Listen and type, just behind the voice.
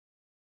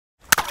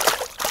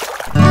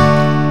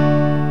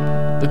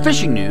The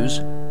fishing news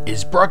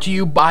is brought to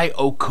you by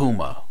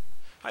Okuma.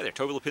 Hi there,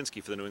 Toby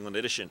Lapinski for the New England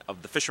edition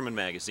of the Fisherman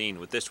magazine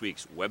with this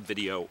week's web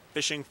video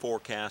fishing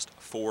forecast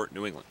for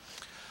New England.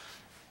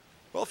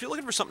 Well, if you're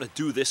looking for something to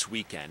do this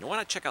weekend, why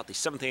not check out the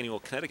 7th Annual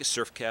Connecticut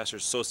Surfcasters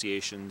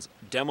Association's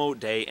Demo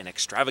Day and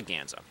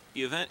Extravaganza.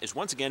 The event is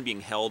once again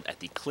being held at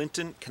the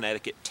Clinton,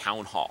 Connecticut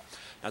Town Hall.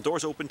 Now,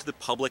 doors open to the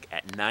public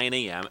at 9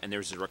 a.m. and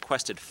there's a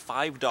requested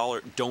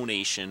 $5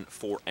 donation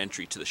for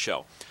entry to the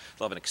show.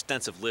 They'll have an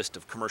extensive list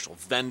of commercial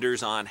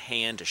vendors on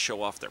hand to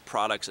show off their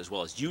products, as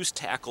well as used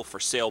tackle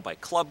for sale by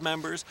club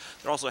members.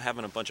 They're also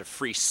having a bunch of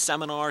free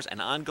seminars and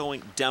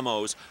ongoing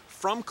demos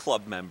from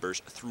club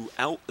members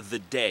throughout the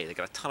day. They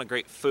got a ton of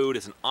great food.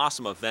 It's an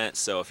awesome event,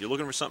 so if you're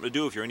looking for something to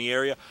do, if you're in the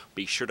area,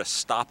 be sure to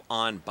stop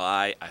on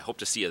by. I hope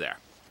to see you there.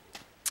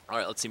 All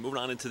right, let's see, moving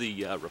on into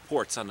the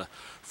reports on the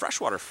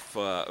freshwater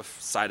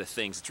side of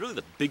things. It's really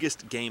the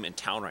biggest game in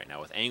town right now,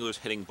 with anglers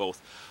hitting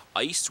both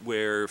ice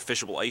where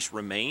fishable ice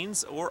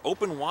remains, or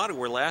open water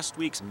where last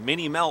week's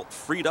mini melt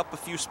freed up a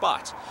few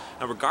spots.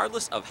 Now,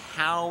 regardless of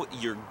how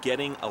you're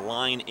getting a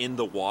line in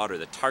the water,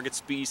 the target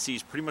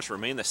species pretty much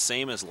remain the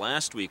same as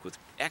last week, with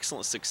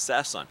excellent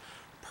success on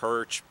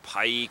perch,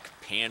 pike,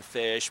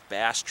 panfish,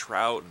 bass,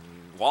 trout,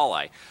 and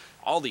walleye.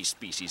 All these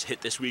species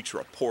hit this week's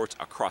reports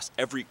across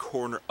every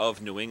corner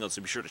of New England,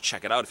 so be sure to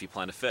check it out if you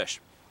plan to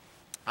fish.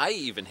 I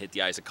even hit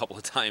the ice a couple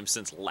of times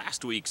since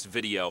last week's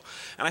video,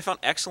 and I found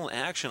excellent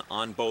action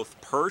on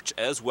both perch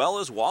as well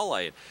as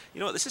walleye.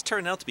 You know, this has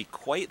turned out to be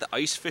quite the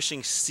ice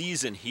fishing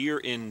season here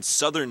in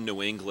southern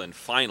New England,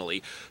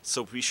 finally,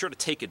 so be sure to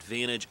take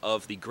advantage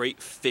of the great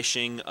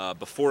fishing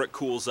before it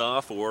cools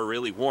off or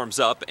really warms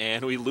up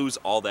and we lose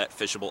all that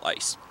fishable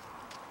ice.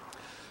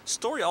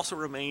 Story also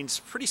remains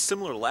pretty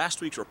similar to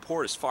last week's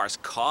report as far as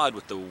cod,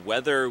 with the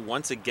weather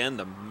once again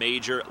the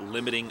major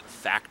limiting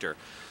factor.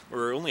 There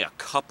were only a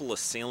couple of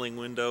sailing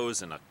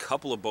windows and a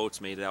couple of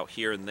boats made it out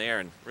here and there,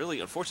 and really,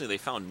 unfortunately, they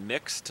found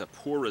mixed to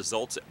poor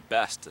results at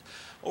best.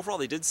 Overall,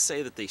 they did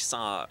say that they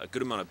saw a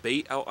good amount of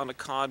bait out on the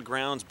cod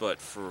grounds, but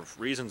for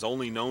reasons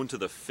only known to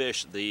the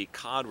fish, the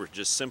cod were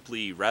just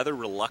simply rather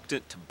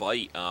reluctant to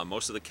bite.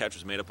 Most of the catch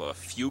was made up of a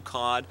few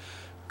cod.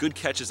 Good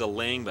catches of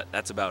ling, but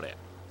that's about it.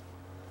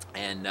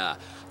 And let's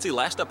see,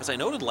 last up, as I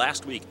noted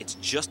last week, it's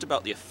just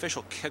about the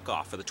official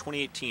kickoff for the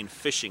 2018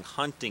 fishing,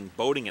 hunting,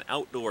 boating, and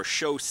outdoor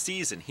show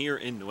season here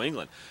in New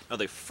England. Now,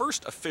 the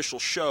first official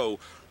show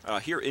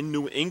here in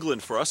New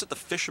England for us at the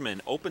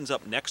Fisherman opens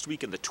up next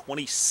week on the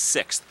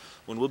 26th,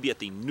 when we'll be at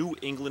the New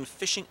England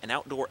Fishing and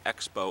Outdoor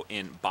Expo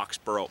in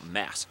Boxborough,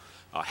 Mass.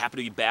 Happy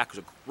to be back. It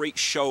was a great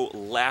show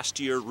last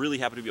year. Really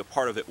happy to be a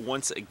part of it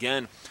once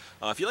again.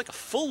 If you'd like a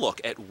full look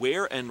at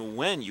where and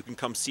when you can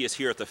come see us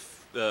here at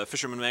the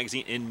Fisherman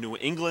magazine in New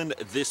England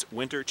this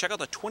winter, check out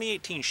the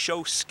 2018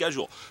 show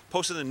schedule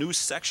posted in the news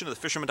section of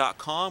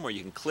thefisherman.com, where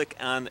you can click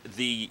on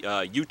the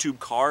YouTube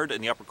card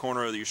in the upper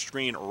corner of your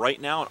screen right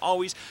now. And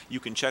always, you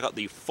can check out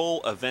the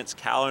full events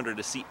calendar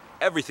to see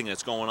everything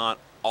that's going on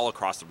all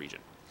across the region.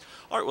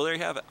 All right, well, there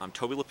you have it. I'm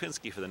Toby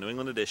Lapinski for the New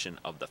England edition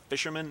of the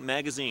Fisherman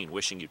magazine,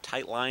 wishing you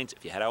tight lines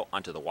if you head out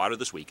onto the water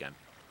this weekend.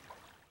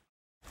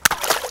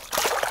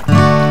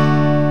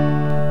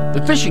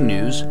 The fishing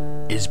news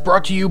is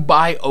brought to you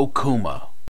by Okuma.